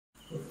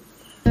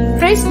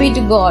Praise be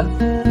to God.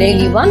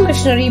 Daily One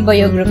Missionary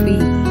Biography.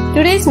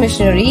 Today's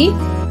missionary,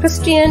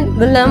 Christian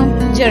Wilhelm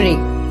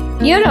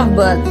Gericke. Year of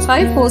birth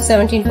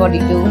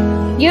 5/4/1742.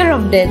 Year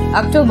of death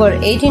October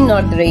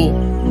 1803.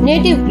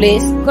 Native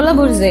place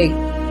Kollaburzeg,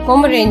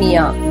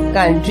 Pomerania.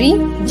 Country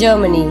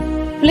Germany.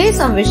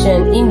 Place of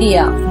vision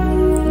India.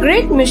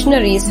 Great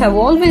missionaries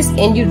have always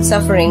endured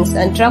sufferings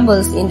and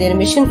troubles in their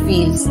mission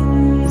fields.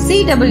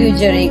 C.W.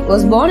 Gericke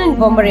was born in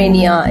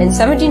Pomerania in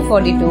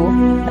 1742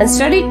 and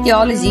studied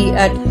theology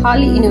at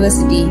Halle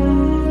University.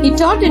 He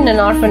taught in an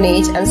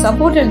orphanage and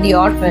supported the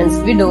orphans,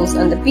 widows,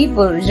 and the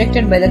people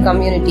rejected by the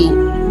community.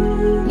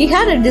 He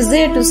had a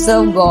desire to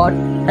serve God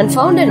and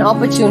found an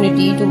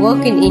opportunity to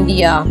work in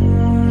India.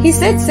 He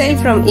set sail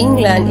from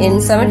England in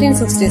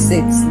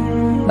 1766,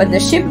 but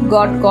the ship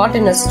got caught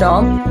in a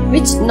storm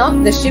which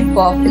knocked the ship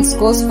off its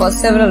course for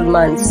several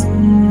months.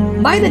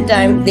 By the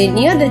time they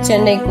neared the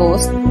Chennai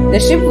coast, the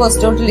ship was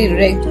totally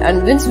wrecked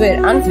and winds were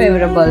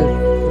unfavorable.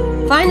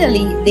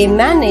 Finally, they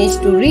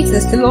managed to reach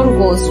the Ceylon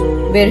coast,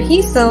 where he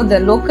served the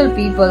local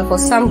people for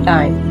some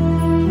time.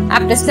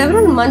 After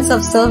several months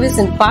of service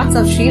in parts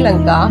of Sri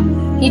Lanka,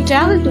 he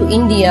travelled to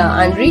India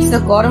and reached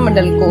the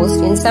Coromandel coast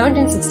in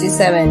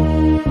 1767.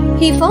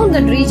 He found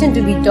that region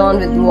to be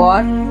torn with war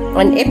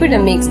and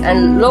epidemics,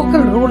 and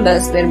local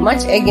rulers were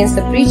much against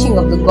the preaching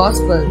of the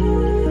gospel.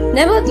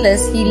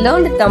 Nevertheless, he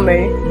learned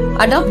Tamil,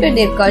 adopted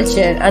their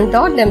culture, and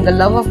taught them the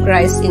love of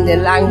Christ in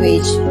their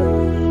language.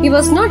 He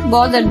was not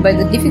bothered by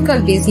the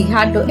difficulties he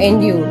had to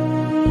endure.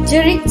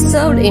 Gericke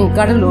served in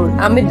Kadalur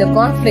amid the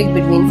conflict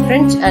between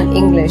French and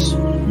English.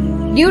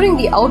 During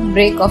the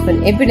outbreak of an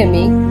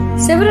epidemic,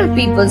 several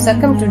people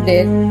succumbed to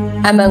death,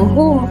 among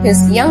whom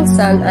his young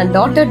son and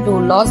daughter too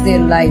lost their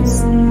lives.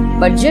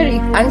 But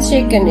Gericke,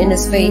 unshaken in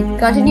his faith,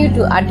 continued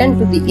to attend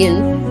to the ill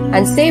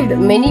and saved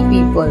many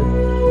people.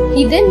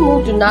 He then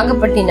moved to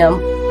Nagapattinam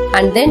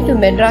and then to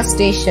Madras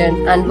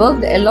station and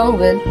worked along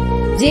with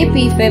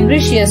J.P.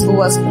 Fabricius, who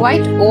was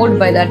quite old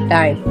by that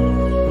time.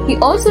 He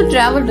also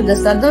travelled to the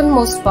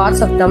southernmost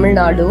parts of Tamil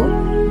Nadu,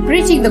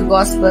 preaching the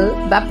gospel,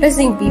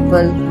 baptizing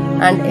people,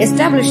 and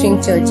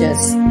establishing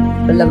churches.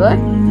 Beloved,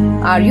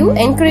 are you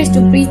encouraged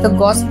to preach the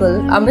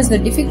gospel amidst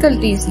the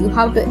difficulties you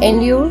have to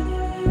endure?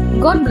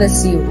 God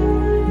bless you.